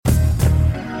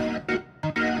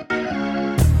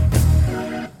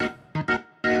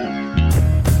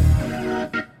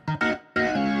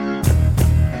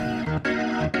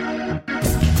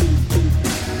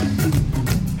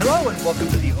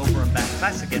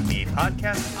NBA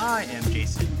podcast. I am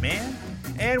Jason Mann,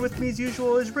 and with me as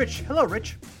usual is Rich. Hello,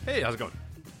 Rich. Hey, how's it going?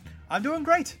 I'm doing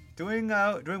great, doing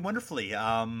wonderfully.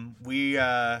 We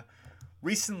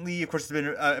recently, of course, it's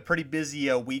been a pretty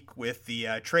busy week with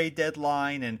the trade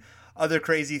deadline and other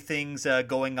crazy things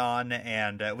going on,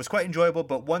 and it was quite enjoyable.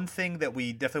 But one thing that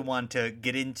we definitely wanted to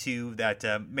get into that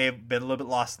may have been a little bit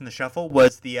lost in the shuffle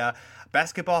was the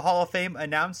Basketball Hall of Fame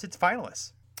announced its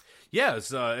finalists. Yeah,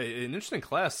 it's an interesting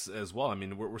class as well. I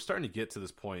mean, we're starting to get to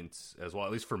this point as well,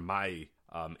 at least for my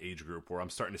age group, where I'm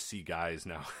starting to see guys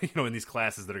now, in these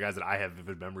classes that are guys that I have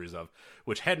vivid memories of,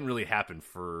 which hadn't really happened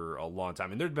for a long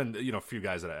time. And there'd been, a few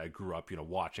guys that I grew up,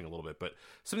 watching a little bit, but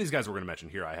some of these guys we're going to mention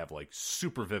here, I have like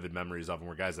super vivid memories of, and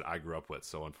were guys that I grew up with.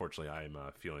 So unfortunately, I'm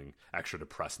feeling extra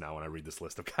depressed now when I read this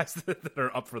list of guys that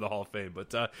are up for the Hall of Fame.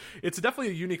 But it's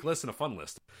definitely a unique list and a fun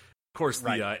list. Of course,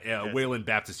 the Wayland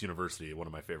Baptist University, one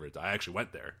of my favorites. I actually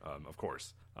went there, of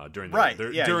course, during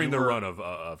the run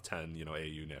of 10,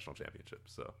 AAU national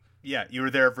championships. So yeah, you were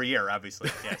there every year, obviously.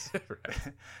 Yes,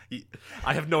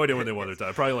 I have no idea when they won their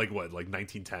title. Probably like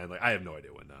 1910. Like I have no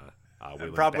idea when.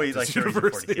 Probably Baptist like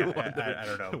University. Yeah, I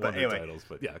don't know, but anyway, titles.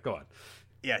 But yeah, go on.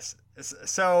 Yes.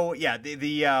 So yeah,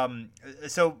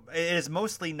 so it is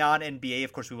mostly non-NBA.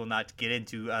 Of course, we will not get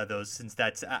into those since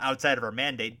that's outside of our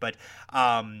mandate. But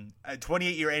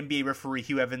 28-year NBA referee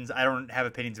Hugh Evans, I don't have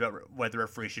opinions about whether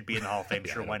referee should be in the Hall of Fame.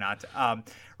 Sure, why not?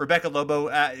 Rebecca Lobo,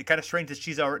 kind of strange that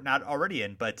she's not already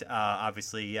in, but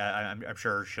obviously I'm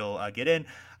sure she'll get in.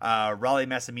 Raleigh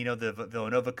Massimino, the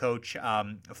Villanova coach,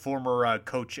 former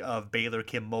coach of Baylor,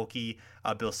 Kim Mulkey,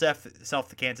 Bill Self,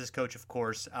 the Kansas coach, of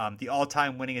course, the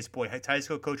all-time winningest boy high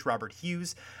school coach, Robert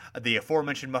Hughes, the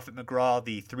aforementioned Muffet McGraw,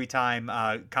 the three-time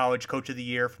college coach of the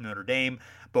year from Notre Dame,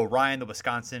 Bo Ryan, the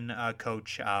Wisconsin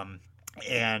coach,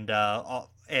 and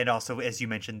also, as you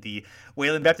mentioned, the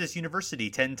Wayland Baptist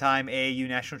University, 10-time AAU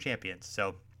national champions.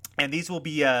 So, and these will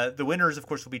be the winners, of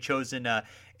course, will be chosen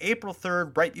April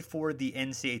 3rd, right before the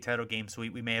NCAA title game. So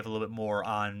we may have a little bit more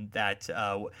on that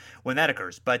when that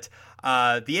occurs. But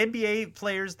the NBA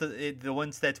players, the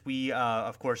ones that we,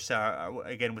 of course,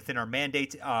 again, within our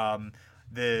mandate,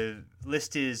 the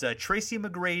list is Tracy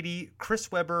McGrady,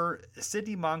 Chris Webber,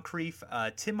 Sidney Moncrief,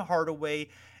 Tim Hardaway,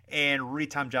 and Rudy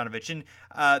Tomjanovich.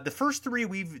 And the first three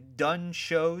we've done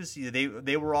shows,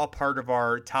 they were all part of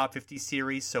our top 50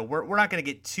 series, so we're not going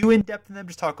to get too in-depth in them,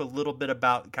 just talk a little bit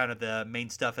about kind of the main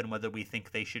stuff and whether we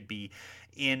think they should be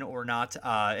in or not.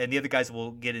 And the other guys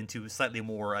will get into slightly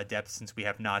more depth since we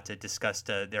have not discussed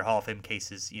their Hall of Fame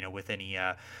cases, with any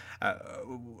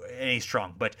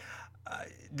strong. But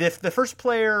the first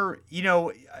player,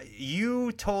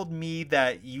 you told me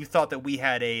that you thought that we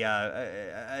had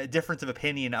a difference of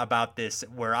opinion about this,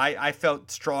 where I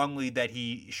felt strongly that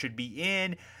he should be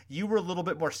in. You were a little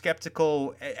bit more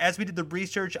skeptical. As we did the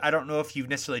research, I don't know if you've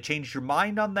necessarily changed your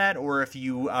mind on that or if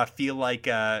you feel like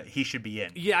he should be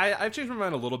in. Yeah, I've changed my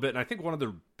mind a little bit, and I think one of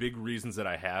the big reasons that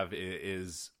I have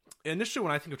is initially,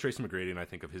 when I think of Tracy McGrady and I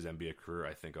think of his NBA career,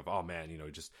 I think of, oh man, he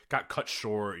just got cut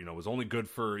short, was only good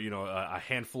for, a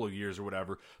handful of years or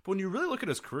whatever. But when you really look at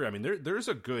his career, I mean, there's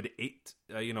a good 8,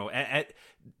 at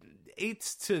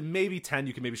 8 to maybe 10,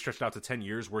 you can maybe stretch it out to 10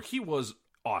 years where he was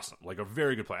awesome, like a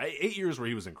very good player. 8 years where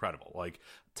he was incredible, like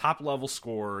top level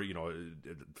scorer,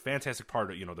 fantastic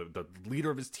part of, the leader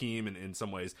of his team in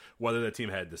some ways. Whether that team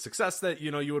had the success that,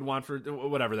 you would want for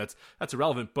whatever, that's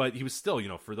irrelevant. But he was still,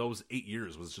 for those 8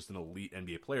 years was just an elite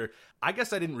NBA player. I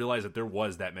guess I didn't realize that there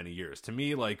was that many years. To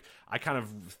me, like, I kind of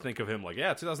think of him like,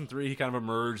 2003, he kind of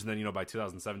emerged. And then, by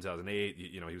 2007, 2008,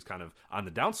 he was kind of on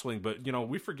the downswing. But,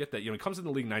 we forget that, he comes in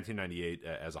the league in 1998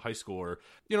 as a high schooler,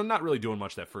 not really doing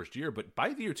much that first year. But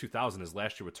by the year 2000, his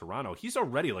last year with Toronto, he's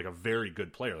already like a very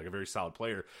good player, like a very solid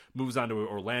player. Moves on to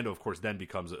Orlando, of course, then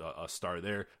becomes a star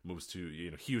there. Moves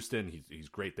to Houston. He's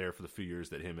great there for the few years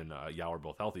that him and Yao are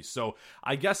both healthy. So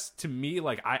I guess to me,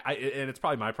 like I and it's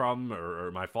probably my problem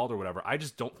or my fault or whatever, I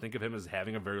just don't think of him as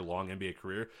having a very long NBA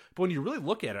career. But when you really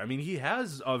look at it, I mean, he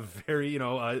has a very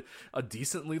a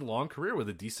decently long career with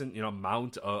a decent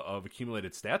amount of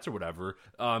accumulated stats or whatever.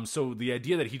 So the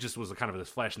idea that he just was a kind of this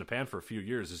flash in the pan for a few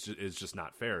years is just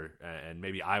not fair. And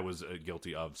maybe I was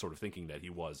guilty of sort of thinking that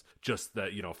he was just the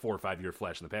 4 or 5 year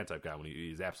flash in the pan type guy when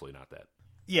he's absolutely not that.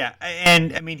 Yeah,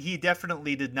 and I mean, he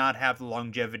definitely did not have the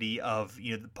longevity of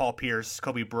Paul Pierce,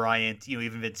 Kobe Bryant,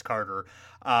 even Vince Carter.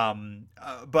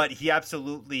 But he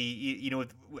absolutely,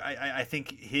 I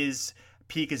think his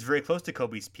peak is very close to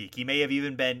Kobe's peak. He may have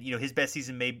even been, his best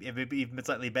season may have even been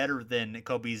slightly better than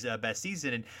Kobe's best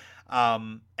season.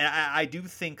 And I do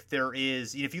think there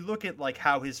is, if you look at like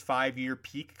how his 5-year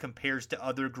peak compares to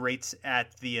other greats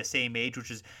at the same age,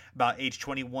 which is about age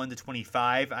 21 to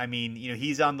 25. I mean,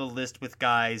 he's on the list with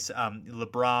guys,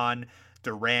 LeBron,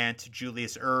 Durant,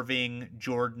 Julius Erving,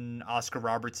 Jordan, Oscar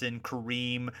Robertson,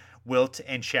 Kareem, Wilt,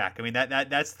 and Shaq. I mean,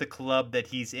 that's the club that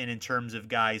he's in terms of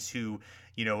guys who,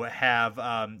 have,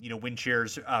 win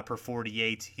shares per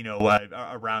 48,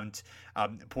 around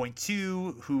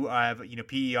 0.2, who have,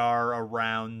 PER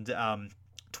around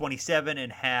 27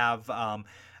 and have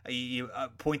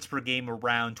points per game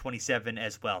around 27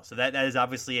 as well. So that is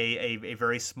obviously a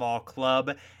very small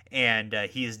club, and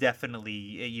he is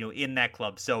definitely in that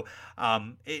club. So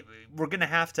we're gonna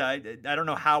have to. I don't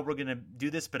know how we're gonna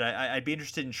do this, but I'd be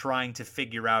interested in trying to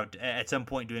figure out at some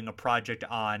point doing a project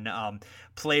on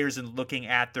players and looking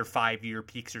at their 5-year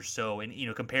peaks or so, and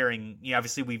comparing.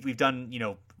 Obviously we've done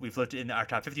we've looked in our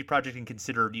top 50 project and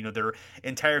considered their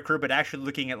entire career, but actually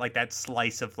looking at like that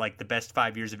slice of like the best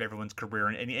 5 years of everyone's career,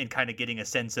 and kind of getting a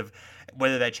sense of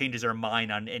whether that changes our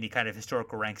mind on any kind of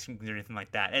historical rankings or anything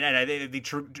like that. And I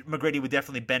think McGrady would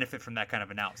definitely benefit from that kind of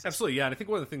analysis. Absolutely, yeah. And I think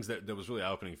one of the things that was really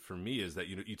eye-opening for me is that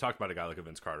you talked about a guy like a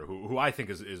Vince Carter, who I think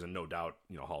is a no doubt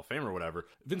Hall of Famer or whatever.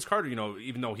 Vince Carter,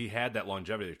 even though he had that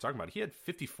longevity that you're talking about, he had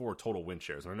 54 total win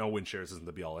shares. And I know win shares isn't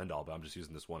the be all end all, but I'm just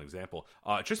using this one example.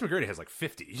 Tracy McGrady has like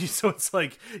 50, so it's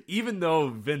like even though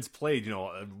Vince played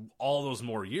all those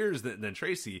more years than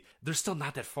Tracy, they're still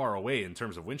not that far away in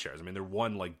terms of win shares. I mean, they're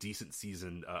one like decent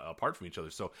season apart from each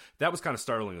other, so that was kind of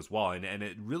startling as well. And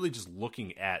it really just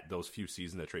looking at those few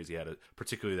seasons that Tracy had,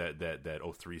 particularly that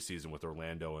 03 season with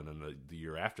Orlando, and then the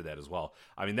year after that as well.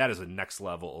 I mean, that is a next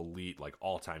level elite, like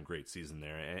all time great season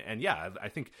there. And yeah, I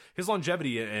think his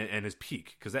longevity and his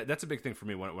peak, because that's a big thing for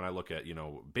me when I look at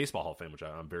baseball Hall of Fame, which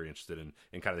I'm very interested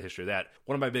in kind of the history of that.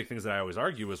 One of my big things that I always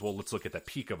argue is, well, let's look at the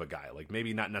peak of a guy, like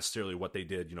maybe not necessarily what they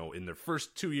did in their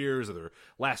first 2 years or their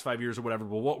last 5 years or whatever,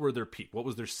 but what were their peak? What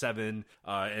was their 7?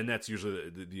 And that's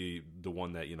usually the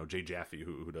one that Jay Jaffe,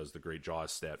 who does the great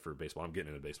Jaws stat for baseball. I'm getting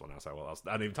into baseball now, so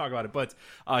I don't even talk about it. But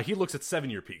he looks at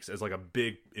 7-year peaks as like a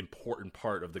big important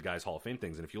part of the guy's Hall of Fame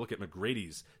things. And if you look at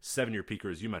McGrady's 7-year peak, or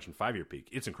as you mentioned, 5-year peak,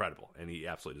 it's incredible, and he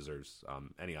absolutely deserves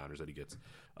any honors that he gets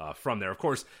from there. Of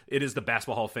course, it is the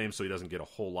Basketball Hall of Fame, so he doesn't get a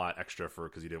whole lot extra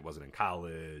because he wasn't in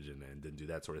college and didn't do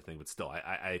that sort of thing. But still,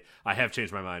 I have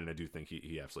changed my mind, and I do think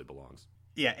he absolutely belongs.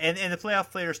 Yeah, and the playoff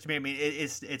players, to me, I mean,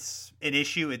 it's an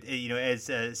issue. As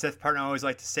Seth Partner always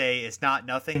like to say, it's not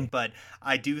nothing, but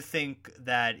I do think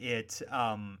that it.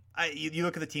 You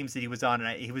look at the teams that he was on,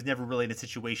 and he was never really in a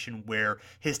situation where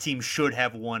his team should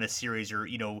have won a series or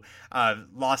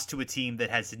lost to a team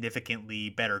that had significantly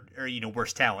better or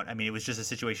worse talent. I mean, it was just a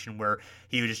situation where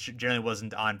he just generally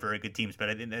wasn't on very good teams. But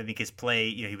I think his play,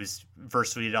 he was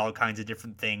versatile at all kinds of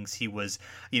different things. He was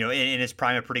in his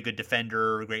prime a pretty good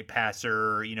defender, a great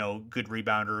passer, good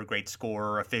rebounder, great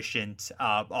scorer, efficient,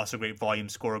 also great volume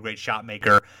scorer, great shot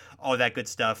maker, all that good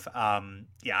stuff.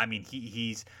 Yeah, I mean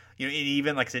he's.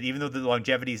 Even like I said, even though the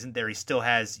longevity isn't there,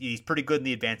 he's pretty good in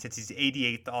the advanced. He's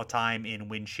 88th all time in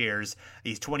win shares.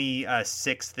 He's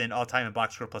 26th in all time in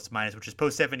box score plus minus, which is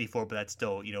post 74, but that's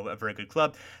still a very good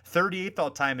club. 38th all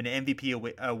time in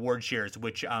MVP award shares,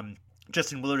 which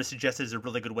Justin Willard has suggested is a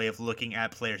really good way of looking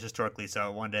at players historically, so I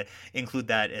wanted to include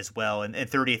that as well. And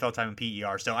 30th all time in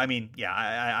PER. So I mean, yeah,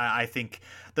 I think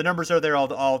the numbers are there.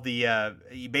 All the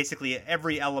basically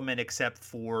every element except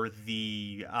for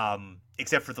the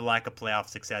lack of playoff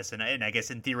success, and I guess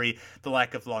in theory the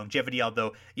lack of longevity.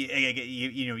 Although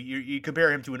you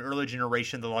compare him to an earlier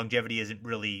generation, the longevity isn't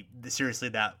really seriously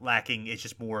that lacking. It's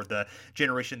just more the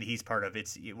generation that he's part of.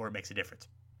 It's where it makes a difference.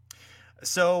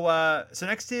 So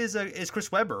next is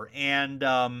Chris Webber,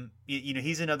 and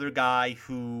he's another guy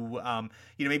who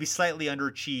maybe slightly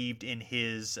underachieved in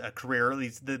his career, or at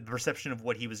least the perception of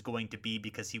what he was going to be,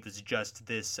 because he was just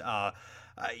this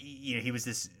he was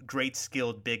this great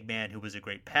skilled big man who was a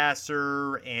great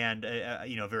passer and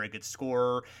a very good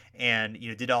scorer, and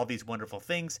did all these wonderful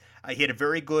things. He had a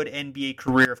very good NBA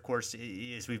career, of course,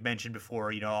 as we've mentioned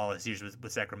before. All his years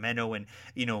with Sacramento, and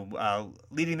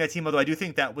leading that team. Although I do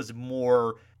think that was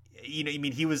more.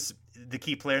 He was the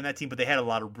key player in that team, but they had a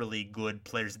lot of really good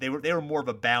players. They were more of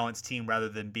a balanced team rather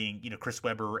than being Chris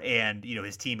Webber and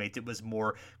his teammates. It was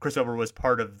more Chris Webber was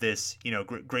part of this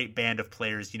great band of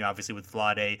players. Obviously with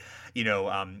Vlade,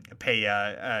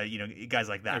 Peja, guys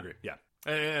like that. I agree. Yeah.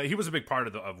 He was a big part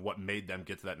of what made them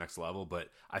get to that next level, but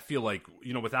I feel like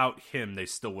without him, they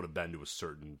still would have been to a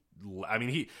certain I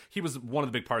mean, he was one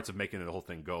of the big parts of making the whole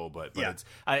thing go, but Yeah. it's,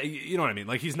 you know what I mean?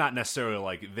 Like, he's not necessarily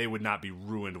like they would not be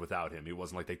ruined without him. It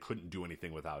wasn't like they couldn't do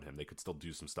anything without him. They could still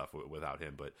do some stuff without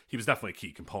him, but he was definitely a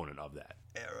key component of that.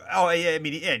 Oh, yeah, I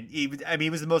mean, and he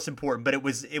was the most important, but it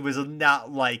was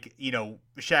not like, you know,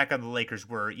 Shaq on the Lakers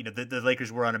were, you know, the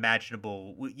Lakers were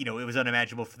unimaginable. You know, it was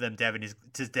unimaginable for them to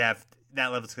have that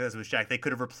level of success with Shaq. They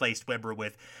could have replaced Webber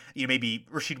with, you know, maybe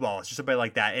Rasheed Wallace or somebody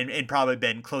like that, and probably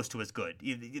been close to as good.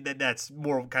 That's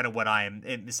more kind of what I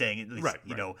am saying, at least, right.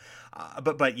 You know.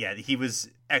 But yeah, he was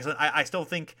excellent. I still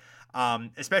think,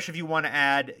 especially if you want to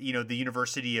add, you know, the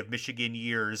University of Michigan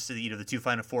years, you know, the 2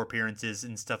 Final Four appearances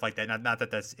and stuff like that. Not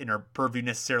that that's in our purview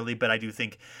necessarily, but I do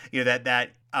think, you know,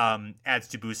 that adds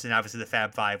to boost. And obviously the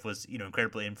Fab Five was, you know,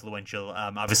 incredibly influential.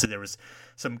 Obviously there was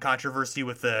some controversy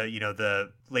with the, you know,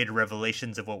 the later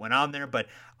revelations of what went on there, but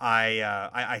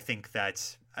I think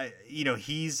that, you know,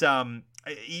 he's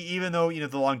even though, you know,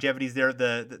 the longevity's there,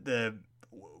 the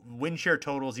win share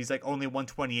totals, he's like only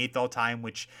 128th all time,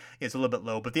 which is a little bit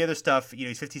low. But the other stuff, you know,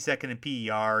 he's 52nd in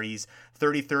PER, he's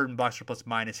 33rd in box score plus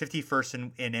minus,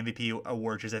 51st in MVP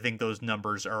awards. I think those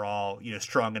numbers are all, you know,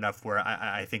 strong enough where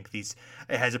I think it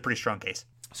has a pretty strong case.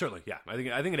 Certainly, yeah. I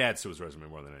think it adds to his resume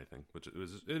more than anything, which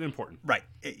is important. Right.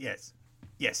 Yes.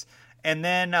 And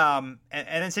then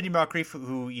Sidney Moncrief,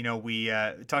 who, you know, we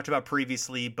talked about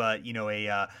previously, but, you know,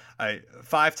 a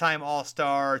 5-time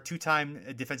All-Star, 2-time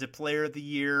Defensive Player of the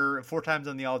Year, 4 times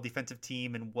on the All-Defensive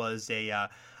Team, and was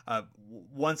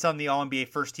once on the All-NBA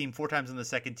first team, 4 times on the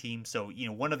second team. So, you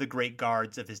know, one of the great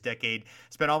guards of his decade.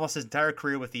 Spent almost his entire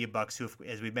career with the Bucks, who,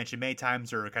 as we've mentioned many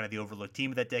times, are kind of the overlooked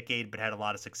team of that decade, but had a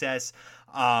lot of success.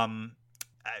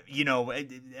 You know,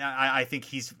 I think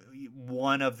he's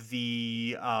one of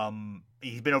the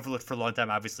he's been overlooked for a long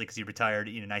time, obviously, because he retired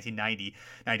in 1990,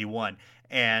 91.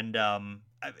 And,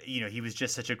 you know, he was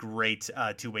just such a great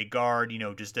two-way guard, you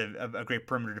know, just a great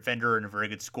perimeter defender and a very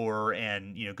good scorer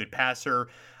and, you know, good passer.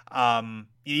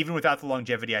 Even without the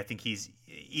longevity, I think he's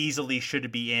easily should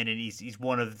be in, and he's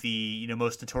one of the, you know,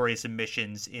 most notorious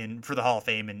admissions for the Hall of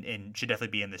Fame, and should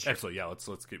definitely be in this year. Absolutely, yeah.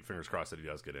 Let's keep fingers crossed that he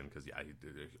does get in, because he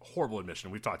did a horrible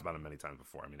admission. We've talked about him many times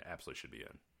before. I mean, absolutely should be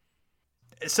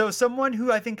in. So someone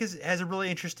who I think has a really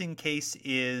interesting case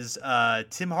is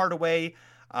Tim Hardaway.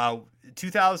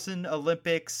 2000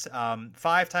 Olympics,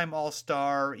 5-time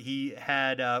All-Star. He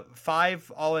had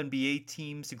 5 All-NBA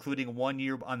teams, including 1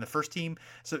 year on the first team.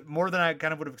 So more than I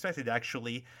kind of would have expected,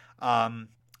 actually.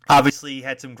 Obviously,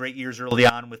 had some great years early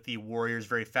on with the Warriors,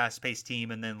 very fast-paced team,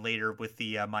 and then later with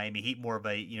the Miami Heat, more of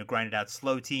a, you know, grinded-out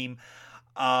slow team.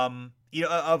 You know,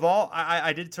 of all,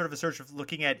 I did sort of a search of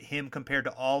looking at him compared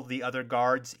to all the other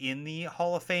guards in the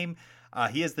Hall of Fame.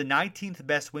 He has the 19th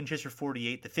best Winchester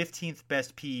 48, the 15th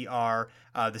best PER,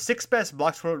 the 6th best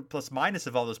box score plus minus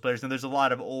of all those players. And there's a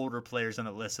lot of older players on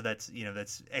the list, so that's, you know,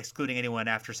 that's excluding anyone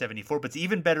after 74. But it's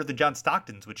even better than John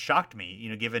Stockton's, which shocked me, you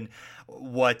know, given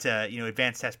what you know,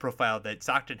 advanced stats profile that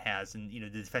Stockton has, and, you know,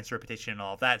 the defensive reputation and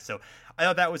all of that. So I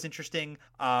thought that was interesting.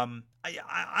 I'm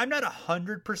not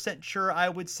 100% sure I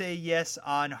would say yes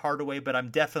on Hardaway, but I'm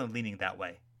definitely leaning that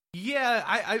way. Yeah,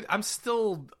 I'm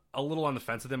still a little on the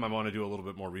fence with him. I want to do a little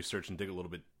bit more research and dig a little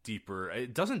bit deeper.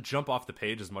 It doesn't jump off the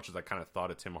page as much as I kind of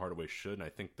thought Tim Hardaway should, and I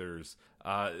think there's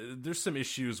some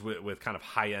issues with kind of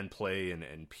high-end play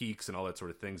and peaks and all that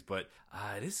sort of things, but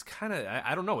it is kind of,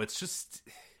 I don't know, it's just,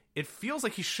 it feels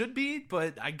like he should be,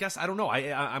 but I guess, I don't know,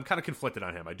 I'm kind of conflicted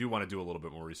on him. I do want to do a little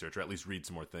bit more research, or at least read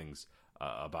some more things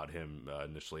about him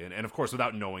initially, and of course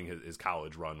without knowing his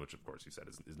college run, which of course he said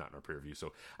is not in our peer review,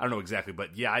 so I don't know exactly,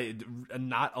 but yeah,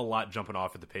 not a lot jumping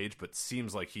off at the page, but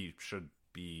seems like he should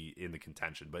be in the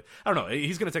contention, but I don't know,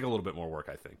 he's going to take a little bit more work,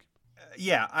 I think.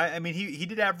 Yeah, I mean, he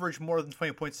did average more than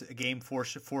 20 points a game for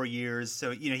 4 years, so,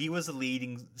 you know, he was a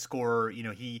leading scorer. You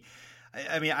know,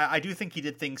 I mean, I do think he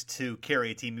did things to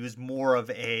carry a team. He was more of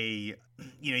a,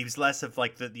 you know, he was less of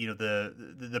like the, you know,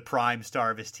 the prime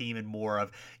star of his team, and more of,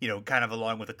 you know, kind of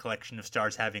along with a collection of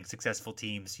stars having successful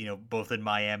teams, you know, both in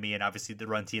Miami and obviously the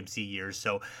Run TMC years.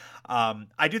 So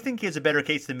I do think he has a better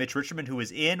case than Mitch Richmond, who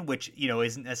was in, which, you know,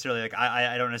 isn't necessarily like,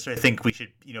 I don't necessarily think we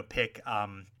should, you know, pick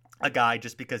a guy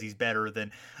just because he's better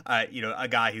than, you know, a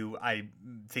guy who I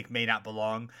think may not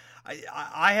belong.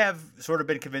 I have sort of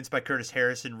been convinced by Curtis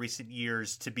Harris in recent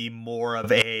years to be more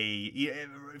of a,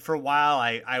 for a while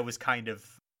I was kind of,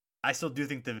 I still do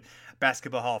think the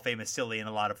Basketball Hall of Fame is silly in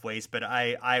a lot of ways, but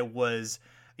I was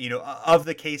of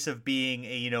the case of being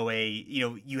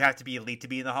you have to be elite to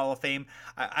be in the Hall of Fame.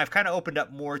 I've kind of opened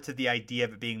up more to the idea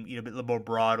of it being a little more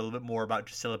broad, a little bit more about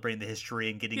just celebrating the history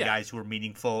and getting guys who are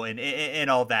meaningful and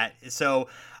all that. So,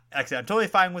 like I said, I'm totally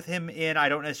fine with him in. I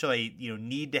don't necessarily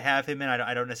need to have him in.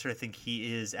 I don't necessarily think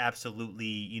he is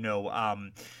absolutely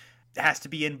has to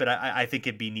be in, but I think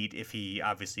it'd be neat if he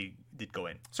obviously did go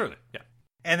in. Certainly, yeah.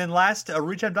 And then last,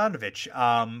 Rudy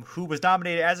Tomjanovich, who was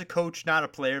nominated as a coach, not a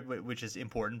player, which is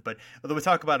important. But although we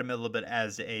talk about him a little bit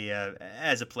as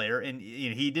a player, and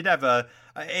he did have a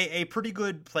pretty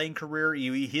good playing career.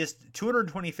 He is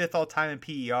 225th all time in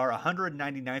PER,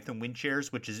 199th in win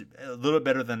shares, which is a little bit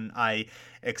better than I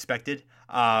expected.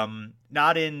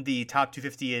 Not in the top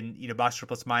 250 in box score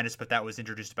plus minus, but that was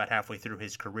introduced about halfway through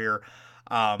his career.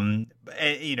 And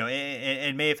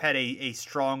may have had a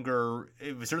stronger.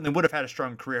 It certainly would have had a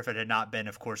strong career if it had not been,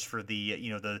 of course, for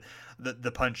the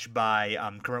punch by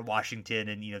Kermit Washington,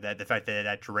 and that the fact that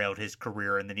that derailed his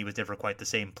career, and then he was never quite the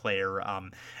same player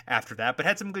after that. But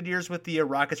had some good years with the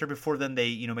Rockets. Right before then,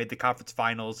 they made the conference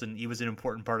finals, and he was an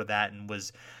important part of that, and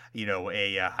was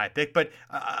a high pick. But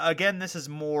again, this is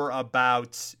more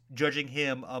about judging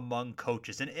him among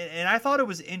coaches, and I thought it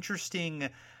was interesting.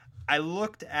 I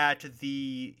looked at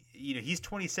he's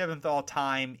 27th all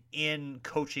time in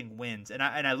coaching wins, and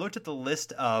I looked at the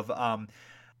list of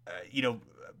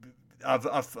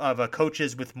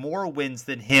coaches with more wins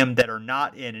than him that are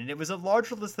not in, and it was a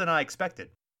larger list than I expected.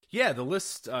 Yeah, the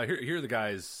list, here are the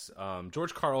guys: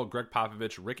 George Karl, Greg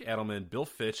Popovich, Rick Adelman, Bill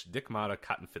Fitch, Dick Motta,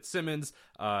 Cotton Fitzsimmons,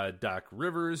 Doc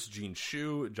Rivers, Gene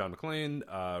Shue, John McClain,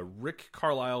 Rick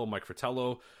Carlisle, Mike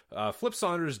Fratello, Flip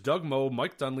Saunders, Doug Moe,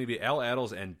 Mike Dunleavy, Al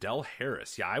Addles, and Del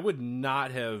Harris. Yeah, I would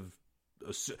not have...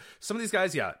 Some of these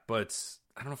guys, yeah, but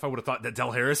I don't know if I would have thought that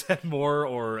Del Harris had more,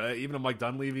 or even a Mike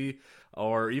Dunleavy,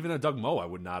 or even a Doug Moe. I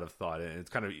would not have thought. And it's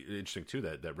kind of interesting too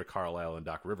that Rick Carlisle and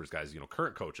Doc Rivers, guys,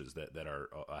 current coaches that are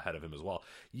ahead of him as well.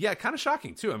 Yeah, kind of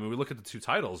shocking too. I mean, we look at the two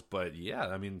titles, but yeah,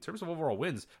 I mean, in terms of overall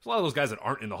wins, there's a lot of those guys that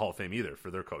aren't in the Hall of Fame either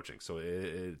for their coaching. So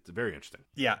it's very interesting.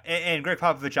 Yeah, and Greg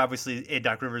Popovich, obviously, and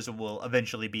Doc Rivers will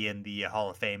eventually be in the Hall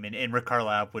of Fame, and Rick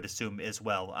Carlisle would assume as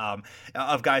well.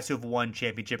 Of guys who have won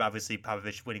championship, obviously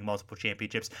Popovich winning multiple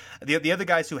championships. The other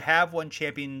guys who have won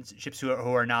championships who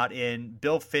are not in,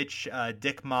 Bill Fitch,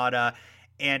 Dick Motta,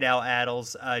 and Al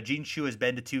Addles. Gene Shue has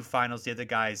been to two finals. The other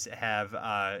guys have,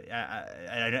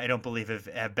 I don't believe,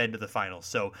 have been to the finals.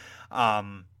 So,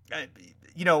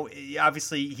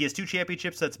 obviously he has two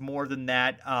championships. That's more than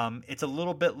that. It's a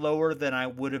little bit lower than I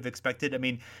would have expected. I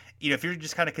mean, if you're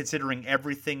just kind of considering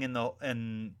everything in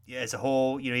as a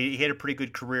whole, he had a pretty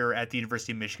good career at the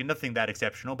University of Michigan. Nothing that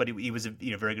exceptional, but he was a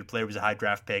very good player. He was a high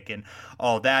draft pick and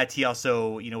all that. He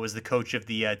also, was the coach of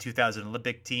the 2000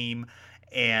 Olympic team.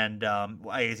 And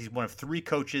I guess he's one of three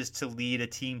coaches to lead a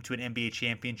team to an NBA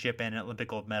championship and an Olympic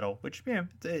gold medal, which,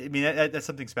 that's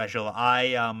something special.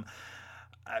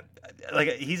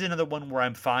 He's another one where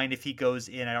I'm fine if he goes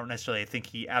in. I don't necessarily think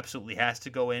he absolutely has to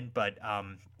go in, but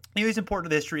he's important to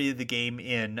the history of the game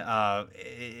in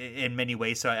many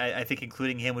ways. So I think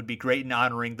including him would be great in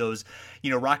honoring those,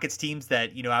 Rockets teams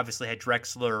that, obviously had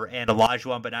Drexler and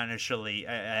Olajuwon, but not necessarily,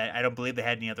 I don't believe they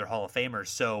had any other Hall of Famers.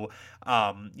 So,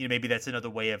 maybe that's another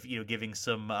way of, giving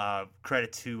some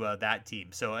credit to that team.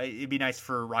 So it'd be nice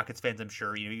for Rockets fans, I'm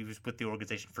sure. He was with the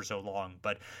organization for so long,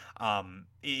 but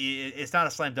it's not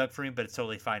a slam dunk for him, but it's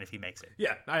totally fine if he makes it.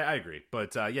 Yeah, I agree.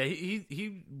 But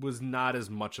he was not as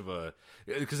much of a,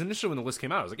 because initially when the list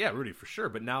came out, I was like, yeah, Rudy for sure.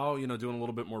 But now, doing a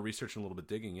little bit more research and a little bit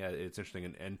digging, yeah, it's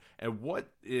interesting. And what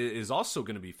is also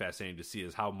going to be fascinating to see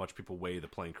is how much people weigh the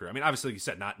playing career. I mean, obviously, like you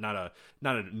said, not a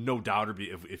no doubter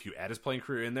if you add his playing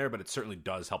career in there, but it certainly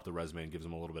does help the resume and gives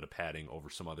him a little bit of padding over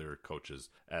some other coaches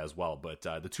as well. But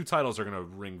the two titles are going to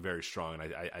ring very strong,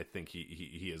 and I think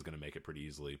he is going to make it pretty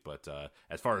easily. But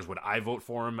as far as would I vote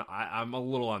for him, I'm a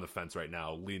little on the fence right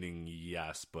now, leaning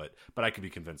yes, but I could be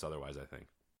convinced otherwise, I think.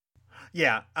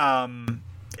 Yeah,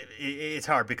 it's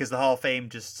hard because the Hall of Fame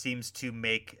just seems to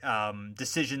make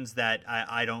decisions that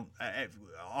I don't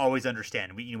always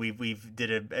understand. We've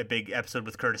did a big episode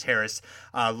with Curtis Harris,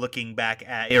 looking back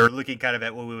at, or looking kind of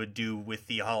at what we would do with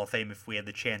the Hall of Fame if we had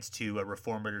the chance to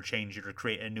reform it or change it or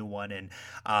create a new one, and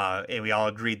we all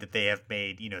agreed that they have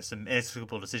made some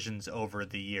inexplicable decisions over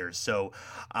the years. So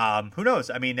who knows?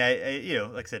 I mean,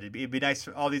 like I said, it'd be nice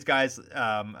for all these guys.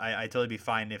 I'd totally be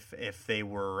fine if they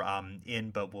were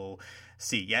in, but we'll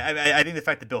see. Yeah, I think the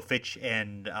fact that Bill Fitch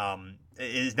and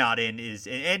is not in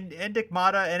and Nick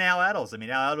Mata and Al Attles. I mean,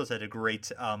 Al Attles had a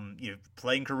great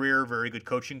playing career, very good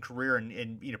coaching career,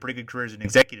 and pretty good career as an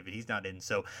executive, and he's not in.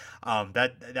 So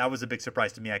that was a big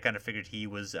surprise to me. I kind of figured he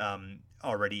was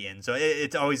already in. So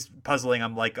it's always puzzling.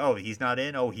 I'm like, oh, he's not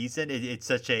in. Oh, he's in. It's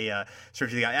such a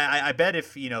strange thing. I bet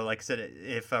if like I said,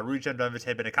 if Rudy Tomjanovich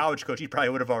had been a college coach, he probably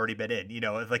would have already been in.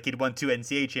 Like he'd won 2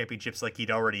 NCAA championships, like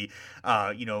he'd already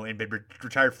and been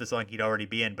retired for this long, he'd already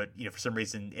be in. But for some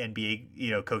reason,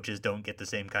 NBA coaches don't get the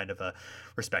same kind of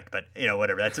respect. But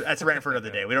whatever. That's a rant for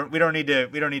another day. We don't need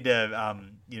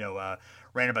to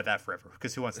rant about that forever,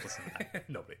 because who wants to listen to that?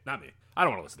 Nobody, not me. I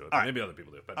don't want to listen to it. Right. Maybe other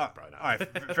people do, but probably not. All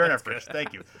right, fair enough, Chris.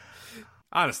 Thank you.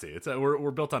 Honesty. It's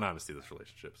we're built on honesty, this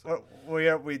relationship. So.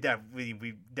 Well, we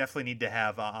definitely need to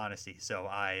have honesty. So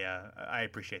I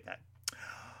appreciate that.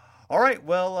 All right.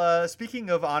 Well, speaking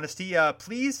of honesty,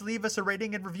 please leave us a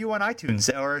rating and review on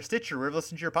iTunes or Stitcher, wherever you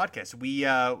listen to your podcast. We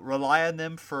rely on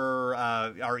them for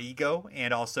our ego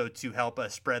and also to help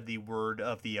us spread the word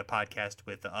of the podcast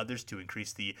with others to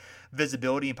increase the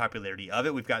visibility and popularity of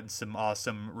it. We've gotten some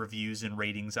awesome reviews and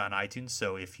ratings on iTunes.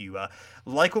 So if you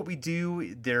like what we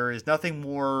do, there is nothing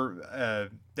more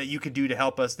that you can do to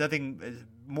help us. Nothing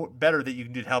more better that you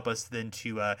can do to help us than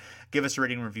to give us a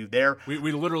rating and review there.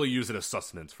 We literally use it as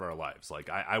sustenance for our lives. Like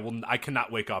I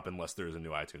cannot wake up unless there is a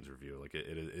new iTunes review. Like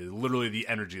it is literally the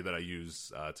energy that I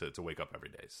use to wake up every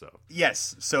day. So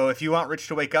yes. So if you want Rich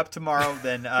to wake up tomorrow,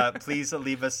 then please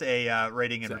leave us a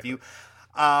rating and review.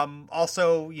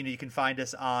 Also, you can find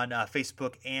us on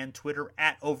Facebook and Twitter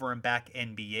at Over and Back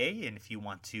NBA. And if you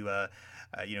want to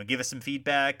give us some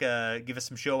feedback, give us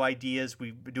some show ideas.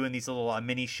 We've been doing these little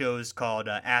mini shows called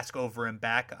Ask Over and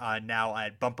Back now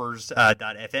at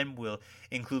bumpers.fm. We'll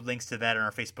include links to that on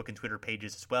our Facebook and Twitter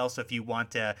pages as well. So if you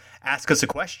want to ask us a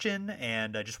question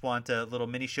and just want a little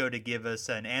mini show to give us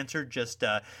an answer, just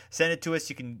send it to us.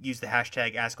 You can use the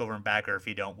hashtag Ask Over and Back, or if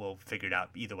you don't, we'll figure it out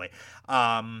either way.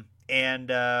 And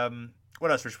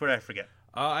what else, Rich? What did I forget?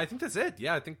 I think that's it.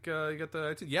 Yeah, I think you got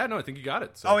the... Yeah, no, I think you got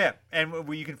it. So. Oh, yeah. And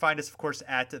you can find us, of course,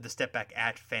 at the stepback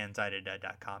at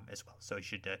fansided.com as well. So you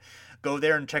should go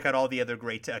there and check out all the other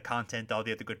great content, all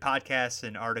the other good podcasts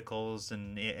and articles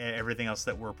and everything else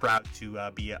that we're proud to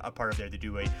be a part of there. They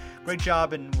do a great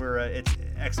job, and it's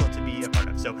excellent to be a part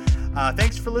of. So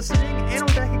thanks for listening, and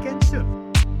we're back again soon.